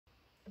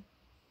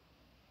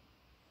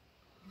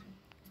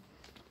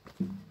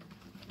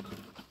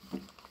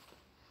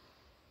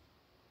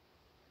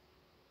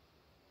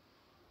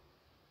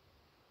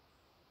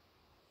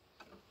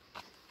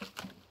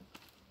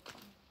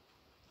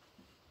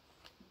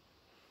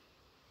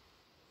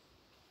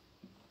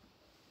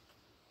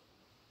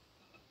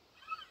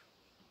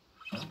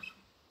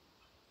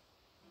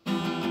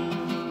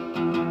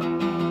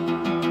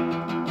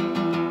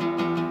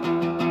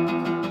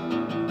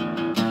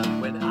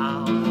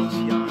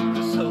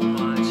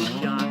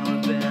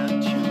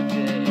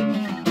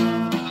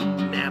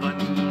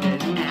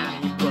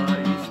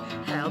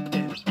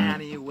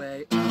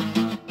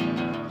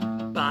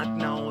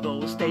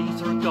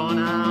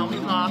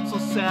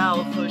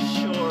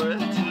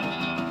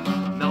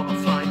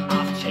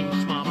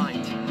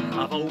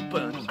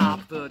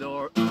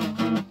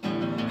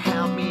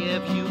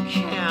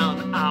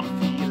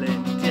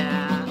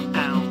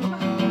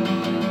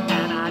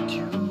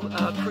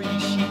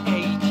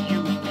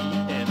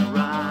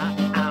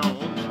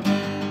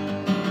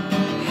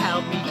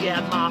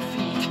get my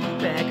feet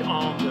back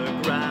on the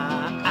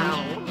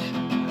ground.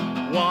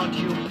 Won't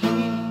you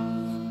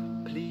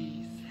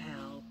please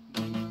help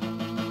me?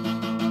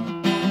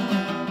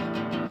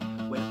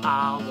 When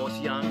I was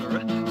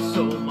younger,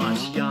 so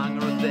much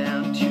younger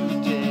than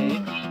today,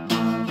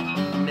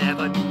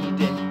 never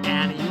needed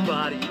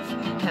anybody's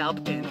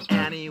help in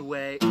any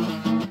way.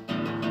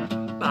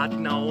 But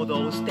now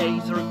those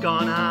days are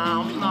gone,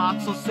 I'm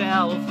not so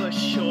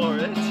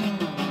self-assured.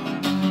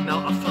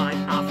 Now I find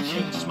I've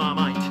changed my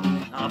mind,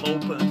 I've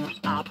opened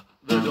up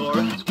the door.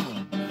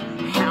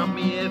 Help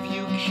me if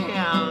you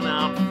can,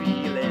 I'm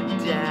feeling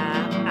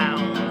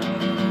down.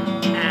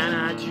 And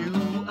I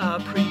do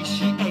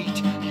appreciate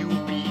you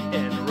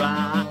being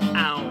around.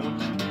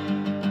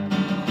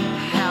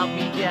 Help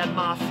me get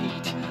my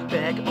feet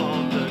back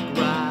on the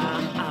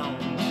ground.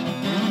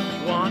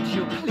 Won't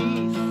you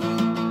please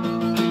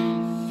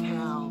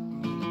help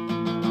me?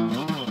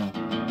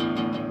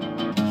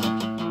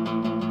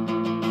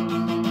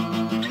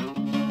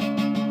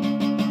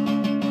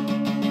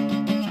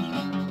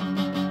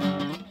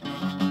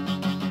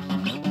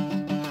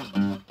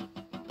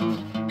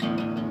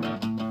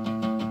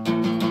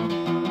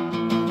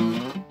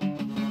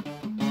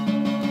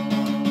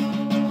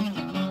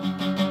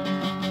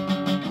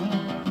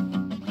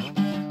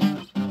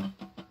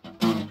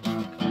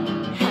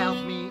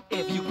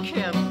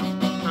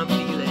 I'm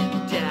feeling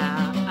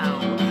down,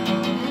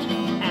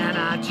 and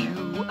I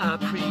do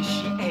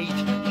appreciate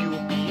you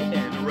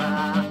being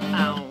around.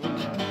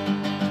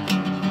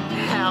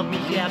 Help me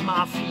get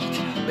my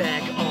feet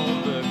back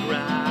on the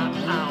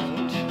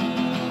ground.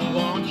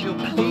 Won't you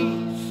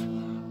please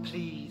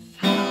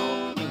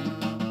help me?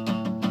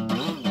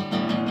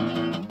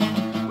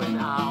 When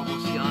I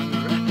was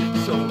younger,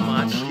 so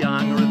much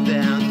younger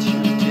than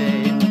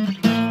today,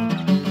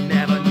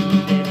 never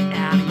needed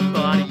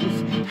anybody's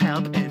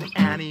help in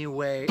any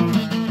way.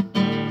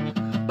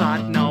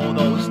 But now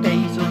those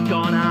days are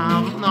gone,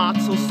 I'm not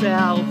so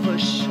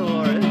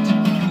self-assured.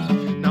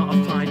 Now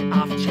I find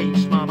I've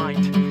changed my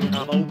mind,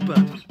 I've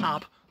opened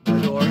up the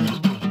door.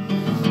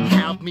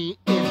 Help me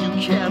if you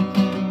can,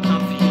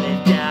 I'm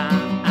feeling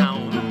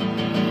down.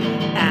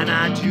 And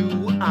I do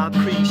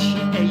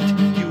appreciate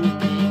you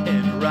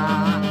being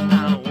around.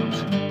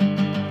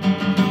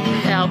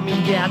 Help me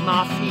get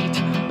my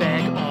feet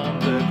back on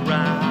the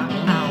ground.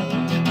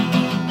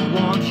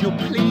 Won't you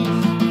please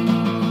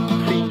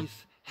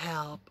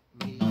help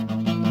me?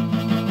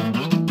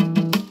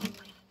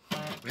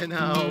 When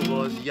I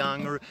was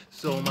younger,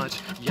 so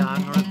much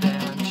younger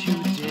than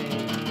today,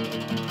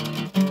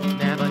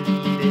 never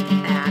needed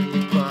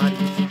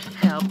anybody's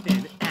help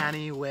in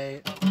any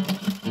way.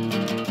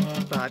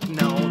 But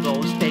now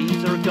those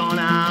days are gone,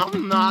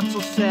 I'm not so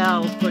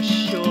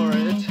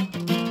self-assured.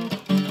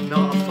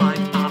 Now I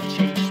find I've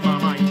changed my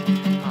mind,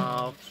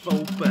 I've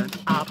opened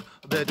up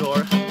the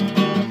door.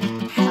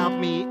 Help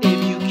me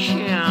if you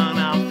can,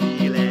 I'm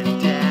feeling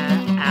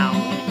down.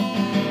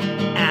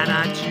 And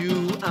I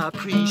do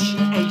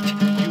appreciate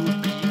you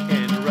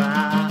being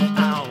around.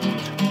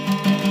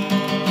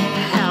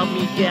 Help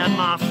me get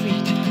my feet